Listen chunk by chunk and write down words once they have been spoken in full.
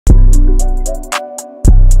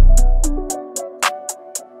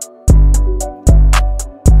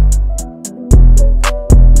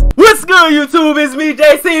good, YouTube? It's me,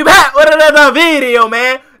 JC, back with another video,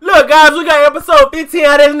 man. Look, guys, we got episode 15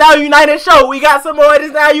 of this Now United show. We got some more of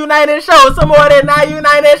this Now United show. Some more of this Now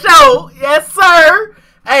United show. Yes, sir.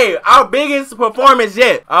 Hey, our biggest performance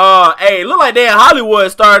yet. Hey, look like they in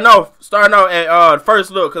Hollywood starting off at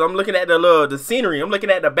first look, cause I'm looking at the scenery. I'm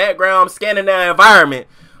looking at the background, I'm scanning the environment.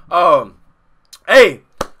 Hey,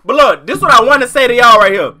 but look, this is what I want to say to y'all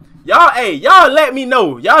right here. Y'all let me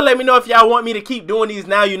know. Y'all let me know if y'all want me to keep doing these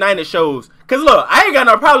Now United shows. Cause look, I ain't got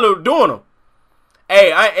no problem doing them.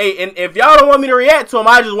 Hey, and if y'all don't want me to react to them,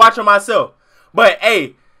 I just watch them myself. But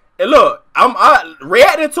hey, look, I'm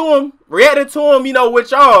reacting to them, you know,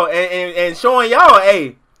 with y'all and showing y'all,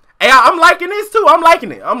 hey, I'm liking this too. I'm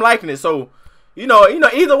liking it. So, you know,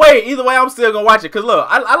 either way, I'm still gonna watch it. Cause look,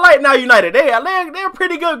 I like Now United. They're a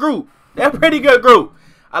pretty good group. They're a pretty good group.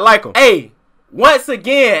 I like them. Hey, once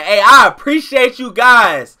again, hey, I appreciate you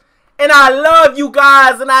guys, and I love you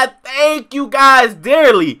guys, and I thank you guys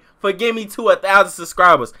dearly for getting me to 1,000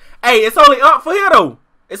 subscribers. Hey, it's only up for here though.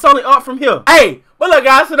 It's only up from here. Hey, but look,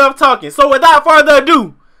 guys, enough talking. So without further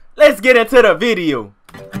ado, let's get into the video.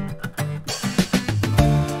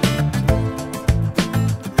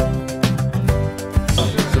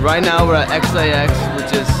 So right now we're at XAX,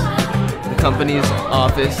 which is the company's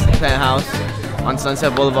office, penthouse on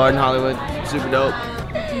Sunset Boulevard in Hollywood. Super dope.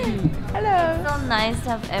 Hello. It's so nice to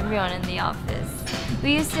have everyone in the office.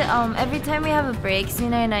 We used to, every time we have a break,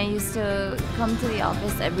 Sina and I used to come to the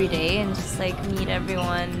office every day and just like meet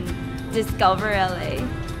everyone, discover LA.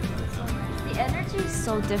 The energy is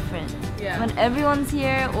so different. Yeah. When everyone's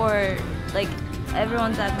here or like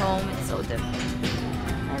everyone's at home, it's so different.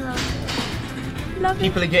 I love it.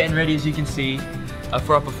 People are getting ready, as you can see,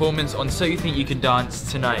 for our performance on So You Think You Can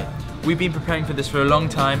Dance tonight. We've been preparing for this for a long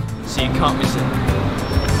time, so you can't miss it.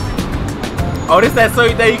 Oh, this that So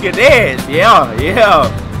You Think You Can Dance. Yeah.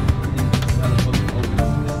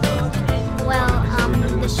 Well,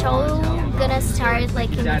 the show gonna start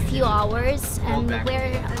like in a few hours, and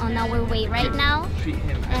we're on our way right now.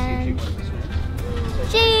 And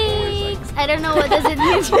cheeks! I don't know what does it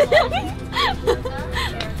mean.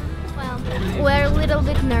 Well, we're a little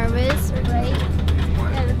bit nervous, right?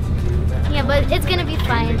 Yeah, but it's gonna be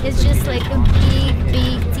fine. It's just like a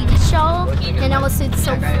big TV show, and also it's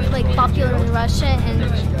so like popular in Russia, and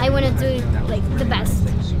I want to do it like the best.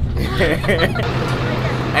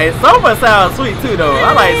 Hey, Sofa sounds sweet too, though.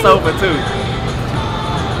 I like Sofa too.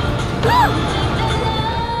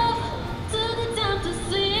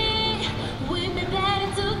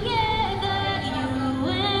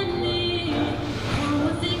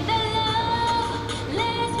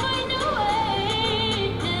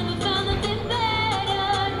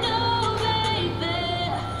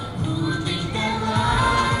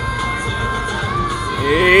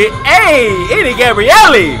 Hey, Eddie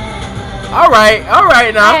Gabrielli. All right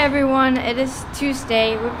now. Hi everyone, it is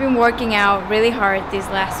Tuesday. We've been working out really hard this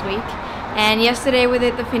last week, and yesterday we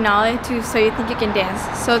did the finale to So You Think You Can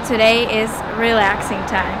Dance. So today is relaxing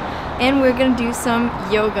time, and we're gonna do some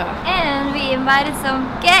yoga. And we invited some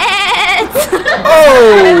guests.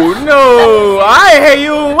 Oh no! I hear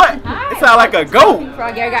you. What? It sounds like a goat.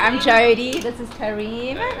 Frog yoga. I'm Jody. This is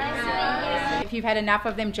Kareem. If you've had enough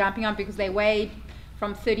of them jumping on, because they weigh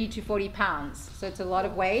from 30 to 40 pounds, so it's a lot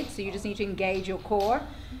of weight, so you just need to engage your core.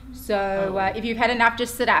 So if you've had enough,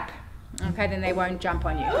 just sit up, okay, then they won't jump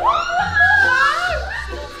on you.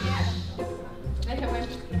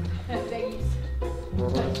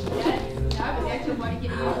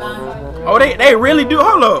 Oh, they really do.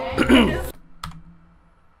 Hold up.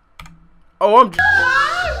 Oh,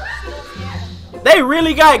 they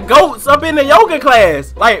really got goats up in the yoga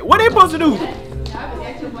class. Like, what they supposed to do?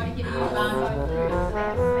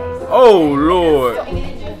 Oh Lord!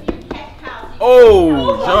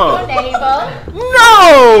 Oh, John!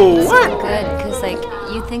 No! What? Good, cause like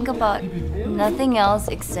you think about nothing else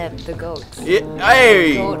except the goats.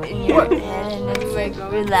 Hey! Goat in your head, and it's like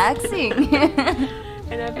relaxing.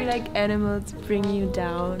 And I feel like animals bring you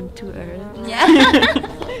down to earth. Yeah.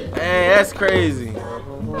 Man, that's crazy.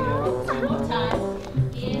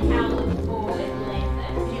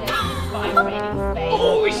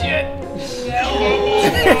 Oh shit!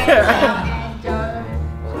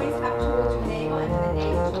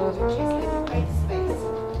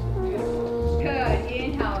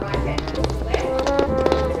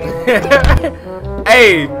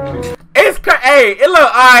 Hey, it's crazy. Hey, look, all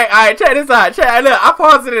right, check this out. Look, I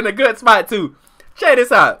paused it in a good spot too. Check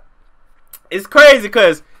this out. It's crazy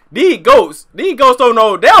because these goats don't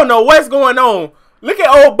know. They don't know what's going on. Look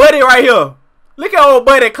at old buddy right here. Look at old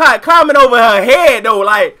buddy climbing over her head though.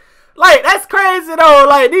 Like Like, that's crazy though.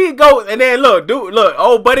 Like, these goats, and then look, dude, look,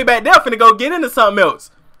 old buddy back there finna go get into something else.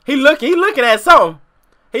 He looking at something.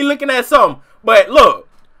 He looking at something. But look,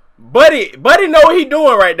 buddy know what he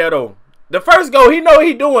doing right there though. The first goat, he know what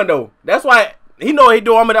he doing though. That's why he know what he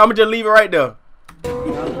doing. I'm gonna just leave it right there.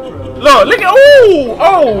 Look at, ooh,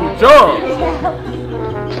 oh, jump.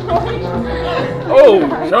 Oh,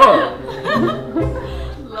 jump.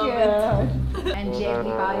 And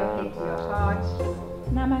gently bow your head to your heart.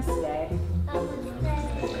 Namaste.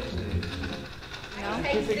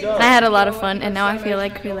 I had a lot of fun, and now I feel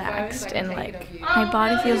like relaxed and like my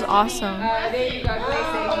body feels awesome. There you go.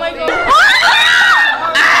 Oh my god!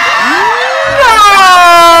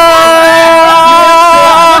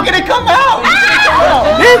 Look at it come out!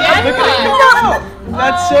 Look at it come out!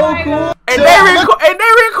 That's so cool. And they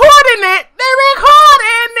recording it. They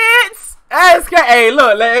recording it. That's crazy. Hey,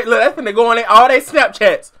 look, that's finna go on all their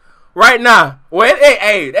Snapchats right now. Well,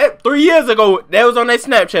 hey, that 3 years ago, that was on their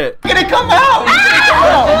Snapchat. Look at it come out!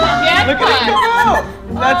 Look at it come out!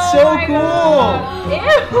 That's so cool.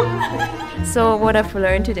 So what I've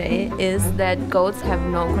learned today is that goats have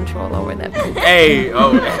no control over their poop. Hey,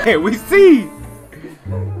 hey, we see.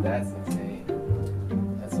 That's insane.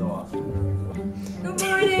 That's so awesome. Good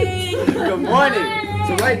morning! Good morning!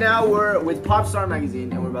 So right now we're with Popstar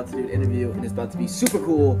Magazine and we're about to do an interview and it's about to be super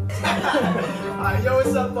cool. Yo,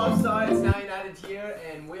 what's up Popstar? It's Now United here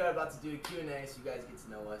and we are about to do a Q&A so you guys get to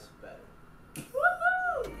know us better.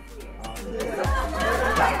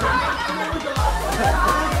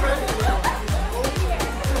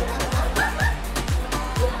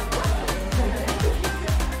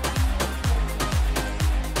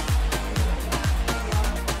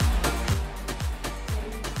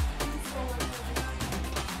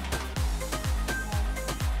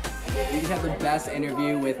 We just have the best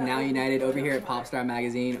interview with Now United over here at Popstar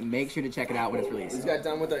Magazine. Make sure to check it out when it's released. We just got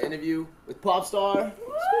done with our interview with Popstar.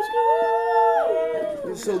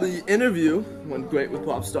 So the interview went great with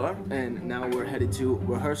Popstar, and now we're headed to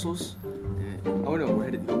rehearsals. And, oh no, we're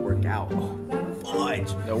headed to go work out. Oh,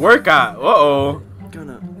 fudge! The workout. Uh-oh.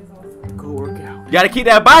 Gonna go work out. You gotta keep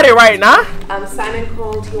that body right now. Simon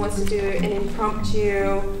called. He wants to do an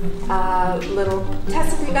impromptu little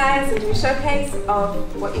test with you guys and do a showcase of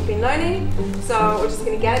what you've been learning. So we're just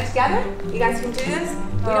gonna get it together. You guys can do this.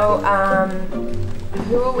 So,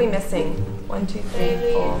 who are we missing? 1, 2,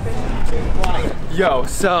 3, 4. Yo,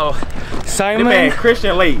 so Simon man,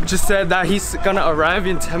 Christian late. just said that he's gonna arrive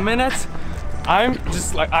in 10 minutes. I'm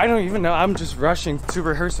just like, I don't even know, I'm just rushing to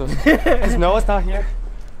rehearsal because Noah's not here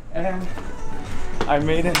and I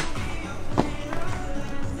made it.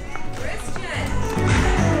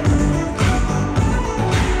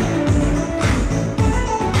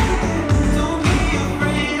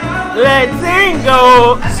 Let's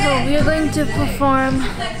go. So we're going to perform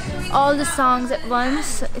all the songs at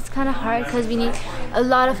once. It's kind of hard because we need a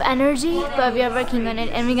lot of energy, but we are working on it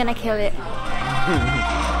and we're gonna kill it.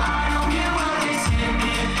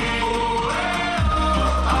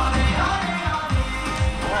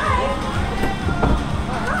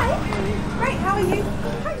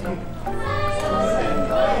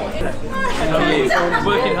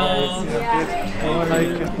 Working hard.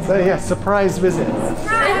 So yeah, surprise visit.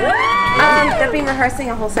 They've been rehearsing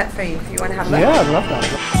a whole set for you if you want to have a look. Yeah, I'd love that.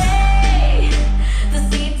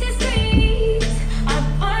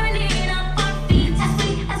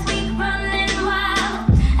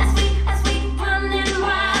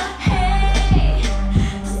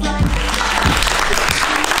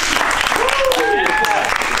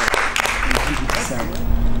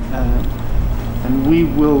 And we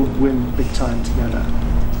will win big time together,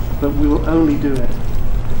 but we will only do it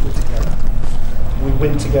if we're together. We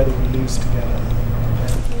win together, we lose together.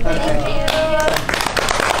 Okay.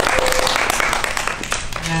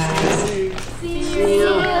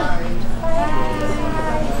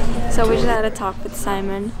 So we just had a talk with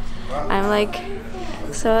Simon. I'm like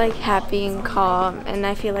so like happy and calm, and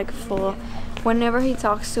I feel like full. Whenever he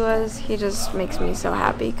talks to us, he just makes me so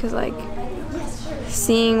happy because like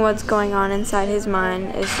seeing what's going on inside his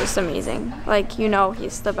mind is just amazing. Like, you know,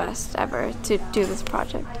 he's the best ever to do this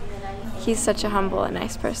project. He's such a humble and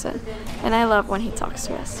nice person, and I love when he talks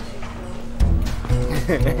to us.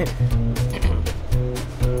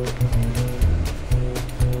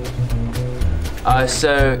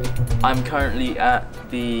 So I'm currently at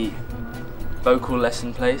the vocal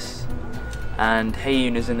lesson place, and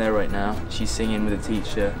Hayoon is in there right now. She's singing with a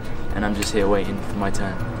teacher, and I'm just here waiting for my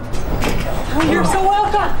turn. Oh, you're so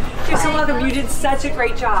welcome. You're so welcome. You did such a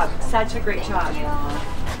great job. Such a great job.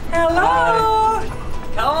 Hello.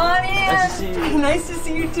 Come on in. Nice to see you. Nice to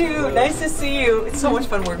see you too. Nice to see you. It's so much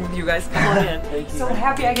fun working with you guys. Come on in. Thank you. So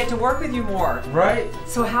happy I get to work with you more. Right.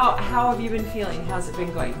 So how have you been feeling? How's it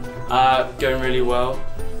been going? Going really well.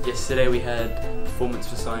 Yesterday we had a performance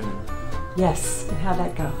for Simon. Yes. And how'd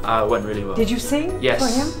that go? It went really well. Did you sing Yes. for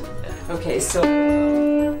him? Okay, so.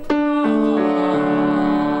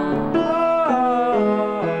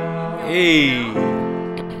 Hey.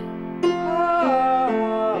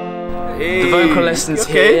 The vocal lessons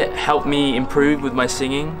here helped me improve with my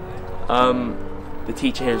singing. The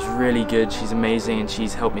teacher here is really good. She's amazing and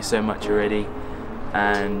she's helped me so much already.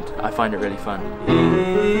 And I find it really fun. No,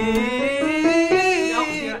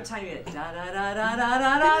 you're not timing it. Da da da da da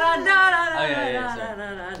da da da da. Oh yeah, yeah.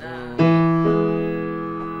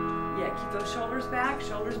 Yeah, keep those shoulders back,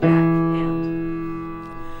 and.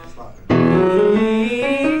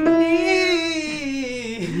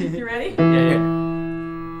 You ready? Yeah.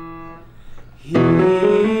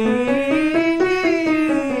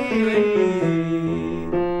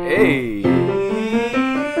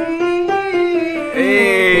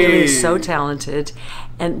 Hey. He's so talented,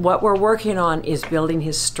 and what we're working on is building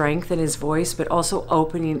his strength in his voice, but also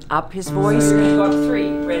opening up his voice. Go up 3.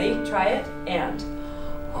 Ready? Try it. And.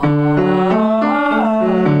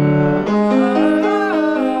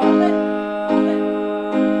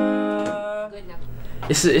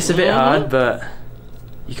 It's a bit hard, but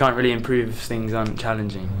you can't really improve if things aren't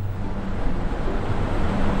challenging.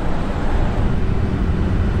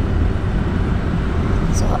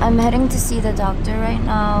 So I'm heading to see the doctor right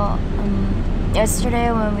now.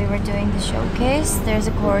 Yesterday when we were doing the showcase, there's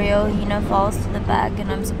a choreo, Hina falls to the back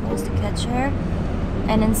and I'm supposed to catch her.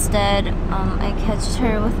 And instead, I catched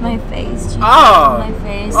her with my face. She Oh! my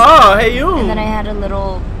face. Oh, hey you! And then I had a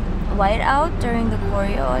little white out during the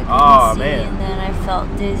choreo. I couldn't Oh, see, man. and then I felt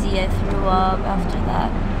dizzy. I threw up after that.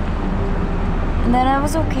 And then I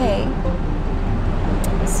was okay.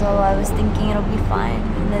 So I was thinking it'll be fine.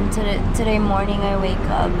 And then today morning I wake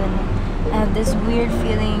up and I have this weird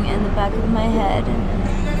feeling in the back of my head and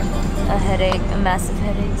a headache, a massive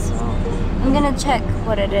headache. So I'm gonna check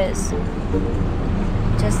what it is,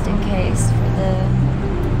 just in case for the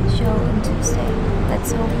show on Tuesday.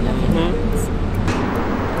 Let's hope nothing happens.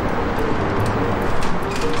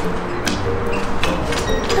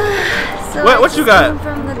 So What you got?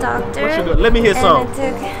 From the doctor. What you got? Let me hear some. And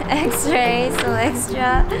I took X-ray, so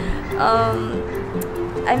extra.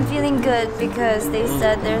 I'm feeling good because they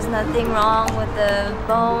said there's nothing wrong with the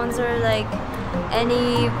bones or like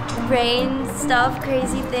any brain stuff,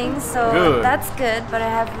 crazy things. So Good. that's good. But I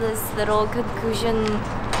have this little concussion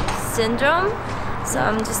syndrome, so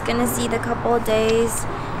I'm just gonna see the couple of days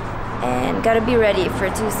and gotta be ready for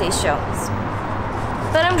Tuesday's shows.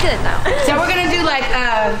 But I'm good now. So we're gonna do like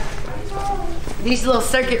these little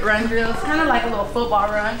circuit run drills, kind of like a little football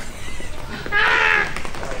run.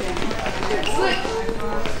 Switch.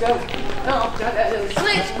 Go. No,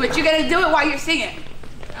 switch, but you gotta do it while you're singing.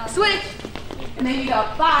 Switch. And then you go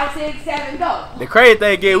 5, 6, 7, go. The crazy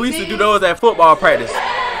thing is, we used to do those at football practice.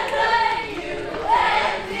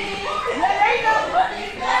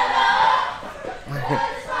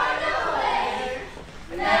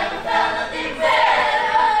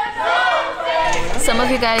 Some of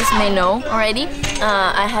you guys may know already,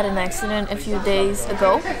 I had an accident a few days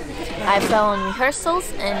ago. I fell on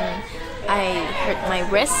rehearsals and I hurt my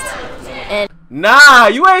wrist. And Nah,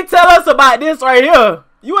 you ain't tell us about this right here.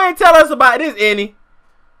 You ain't tell us about this, Annie.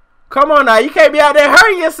 Come on now, you can't be out there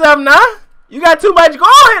hurting yourself now. You got too much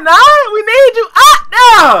going now. We need you out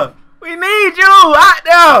there. We need you out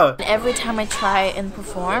there. every time I try and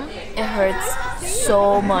perform, it hurts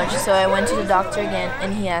so much. So I went to the doctor again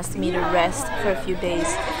and he asked me to rest for a few days.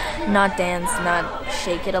 Not dance, not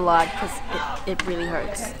shake it a lot because it really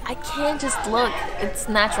hurts. I can't just look. It's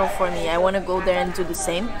natural for me. I want to go there and do the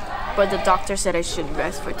same. But the doctor said I should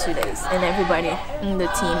rest for 2 days. And everybody in the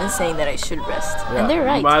team is saying that I should rest. Yeah, And they're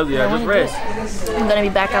right. you might as well I just wanna do rest. it. I'm going to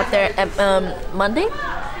be back out there at Monday.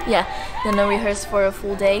 Yeah. Then I'll rehearse for a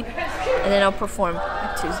full day. And then I'll perform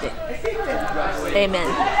on Tuesday. Amen.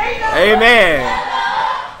 Amen.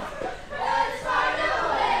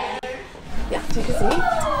 Yeah, take a seat.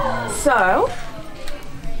 So,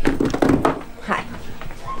 hi.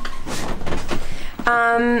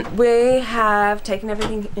 We have taken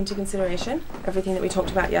everything into consideration, everything that we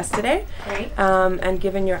talked about yesterday. Great. And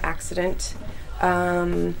given your accident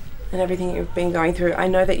and everything that you've been going through, I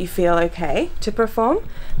know that you feel okay to perform,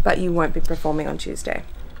 but you won't be performing on Tuesday.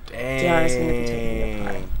 Diana's going to be taking your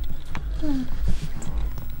part.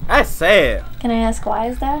 That's sad. Can I ask why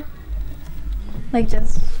is that? Like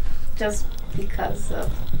just because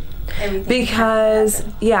of everything. Because,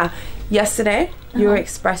 yeah, yesterday you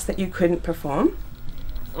expressed that you couldn't perform,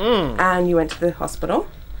 and you went to the hospital.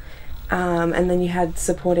 And then you had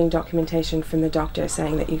supporting documentation from the doctor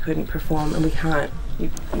saying that you couldn't perform, and we can't.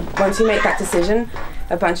 Once you make that decision,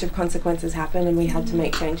 a bunch of consequences happen, and we had to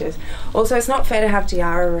make changes. Also, it's not fair to have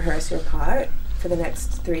Tiara rehearse your part for the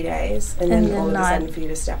next 3 days, and then all of a sudden for you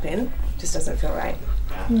to step in. Just doesn't feel right.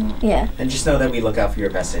 Yeah. And just know that we look out for your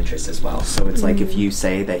best interests as well. So it's like if you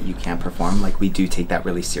say that you can't perform, like we do take that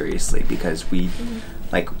really seriously because we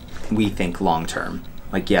think long term.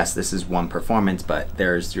 Like, yes, this is one performance, but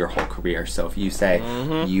there's your whole career. So if you say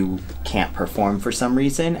you can't perform for some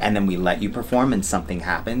reason, and then we let you perform and something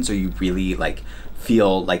happens, or you really like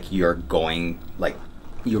feel like you're going, like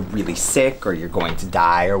you're really sick or you're going to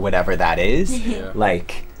die or whatever that is,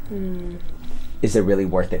 like, is it really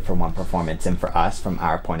worth it for one performance? And for us, from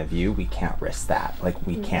our point of view, we can't risk that. Like,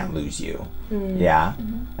 we can't lose you. Yeah?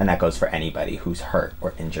 And that goes for anybody who's hurt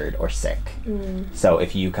or injured or sick. So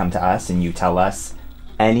if you come to us and you tell us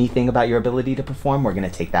anything about your ability to perform, we're going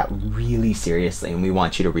to take that really seriously, and we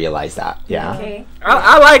want you to realize that. Yeah. Okay.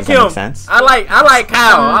 I like him. Make sense? I like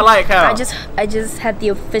Kyle. I like Kyle. I just had the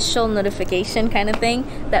official notification kind of thing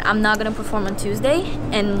that I'm not gonna perform on Tuesday.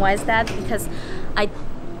 And why is that? Because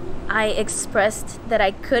I expressed that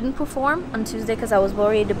I couldn't perform on Tuesday because I was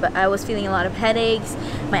worried, but I was feeling a lot of headaches,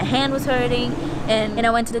 my hand was hurting, and I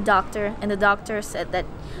went to the doctor, and the doctor said that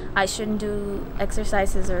I shouldn't do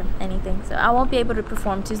exercises or anything, so I won't be able to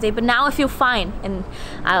perform Tuesday. But now I feel fine, and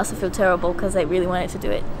I also feel terrible because I really wanted to do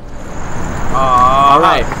it.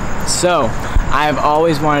 Alright, so I have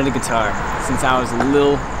always wanted a guitar since I was a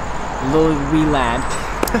little wee lad,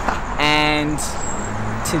 and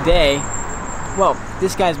today, well,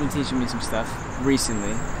 this guy's been teaching me some stuff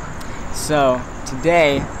recently. So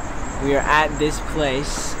today we are at this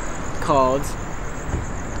place called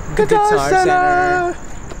Guitar Center,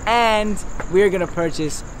 and we are gonna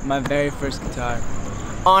purchase my very first guitar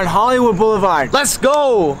on Hollywood Boulevard. Let's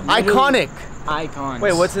go! Literally Iconic! Icons.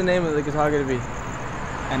 Wait, what's the name of the guitar gonna be?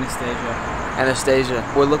 Anastasia.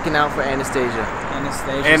 Anastasia. We're looking out for Anastasia.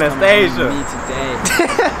 Anastasia's coming on me today.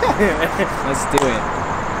 Let's do it.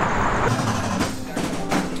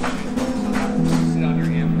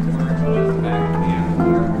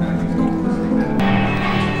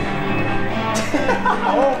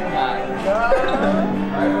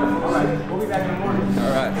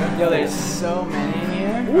 Yo, there's so many in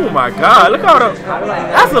here. Oh my God! Look how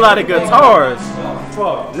that's a lot of guitars.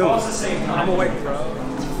 12. No, it's the same. I'm awake, bro.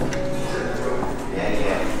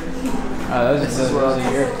 This is what I was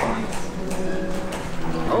here.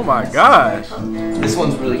 Oh my gosh! This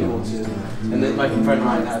one's really cool too. And then my friend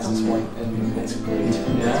Ryan has this one, and it's great.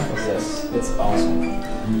 Yeah? Yes, it's awesome.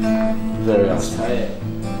 Very awesome.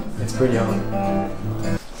 It's pretty hard.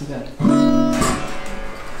 See that?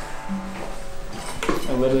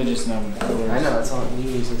 I literally just know the chords. I know, that's all he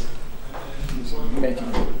uses. He's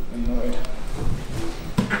making me annoyed.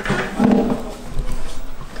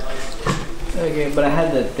 Okay, but I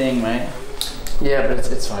had the thing, right? Yeah, but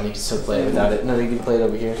it's fine. You can still play it without it. No, you can play it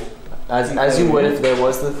over here. As you would if there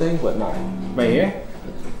was the thing, but not. Right here?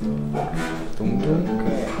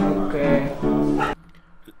 Okay.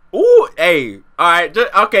 Ooh, hey, all right,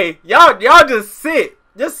 okay, y'all just sit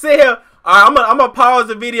here. All right, I'm gonna pause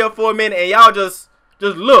the video for a minute, and y'all just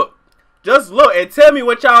look, and tell me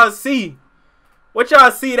what y'all see. What y'all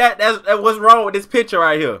see that what's wrong with this picture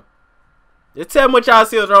right here? Just tell me what y'all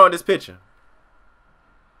see what's wrong with this picture.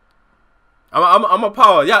 I'm gonna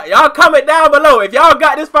pause. Y'all comment down below if y'all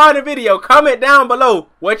got this far in the video. Comment down below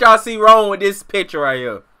what y'all see wrong with this picture right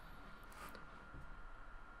here.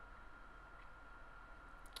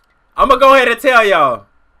 I'm gonna go ahead and tell y'all.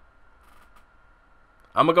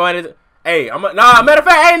 Hey, matter of fact,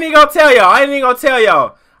 I ain't even gonna tell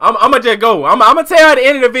y'all. I'm gonna just go. I'm gonna tell you at the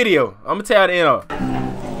end of the video. I'm gonna tell you at the end of it.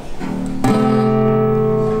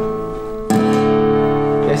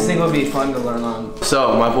 This thing will be fun to learn on.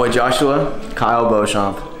 So, my boy Joshua, Kyle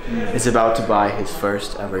Beauchamp, is about to buy his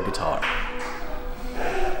first ever guitar.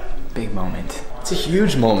 Big moment. It's a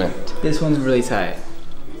huge moment. This one's really tight.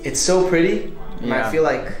 It's so pretty. And Yeah. I feel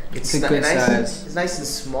like it's a good size. It's nice and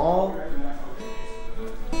small.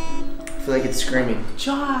 I feel like it's screaming,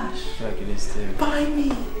 Josh! I feel like it is too. Buy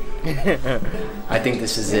me! I think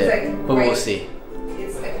this is it, but we'll see.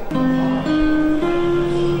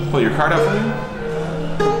 Pull your card out for me?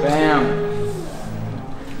 Bam!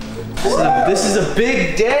 This is a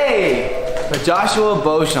big day for Joshua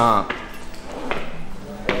Beauchamp.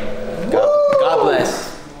 God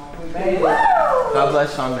bless. God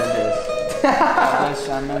bless Shawn Mendes. God bless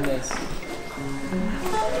Shawn Mendes.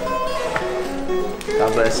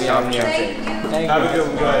 God bless Shawn Mendes. Thank you. Have a good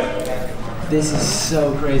one, guys. This is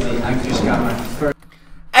so crazy. I just got my first.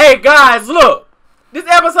 Hey guys, look. This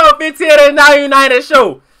episode 15 of the Now United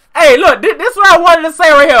show. Hey, look, this is what I wanted to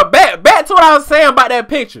say right here. Back to what I was saying about that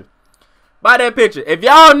picture. If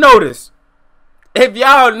y'all notice, that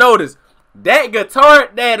guitar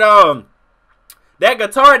that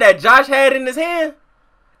Josh had in his hand,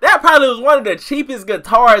 that probably was one of the cheapest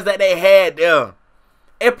guitars that they had there.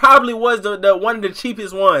 It probably was the one of the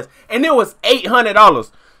cheapest ones, and it was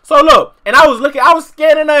 $800. So look, and I was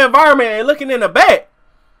scanning the environment and looking in the back,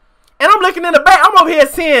 and I'm looking in the back. I'm over here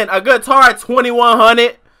seeing a guitar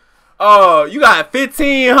 $2,100. You got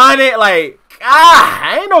 $1,500. Like,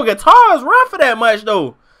 ain't no guitars run for that much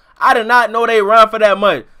though. I did not know they run for that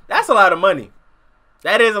much. That's a lot of money.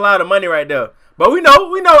 That is a lot of money right there. But we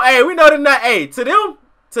know, they're not. Hey, to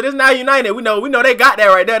this Now United, we know they got that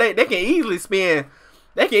right there. They can easily spend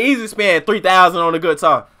 $3,000 on a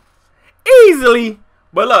guitar, easily.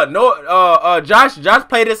 But look, no, Josh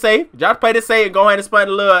played it safe. Josh played it safe and go ahead and spend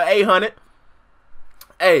a little $800.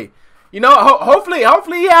 Hey, you know, hopefully he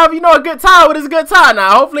have, you know, a good time with his guitar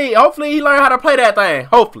now. Hopefully he learn how to play that thing.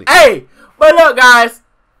 Hopefully. Hey, but look, guys,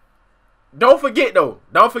 don't forget though.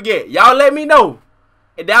 Don't forget, y'all let me know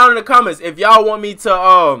down in the comments if y'all want me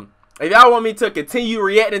to continue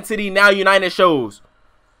reacting to these Now United shows.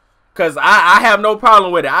 Cause I have no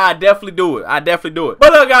problem with it. I definitely do it.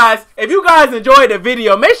 But look, guys, if you guys enjoyed the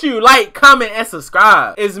video, make sure you like, comment, and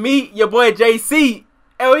subscribe. It's me, your boy JC,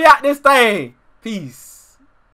 and we out this thing. Peace.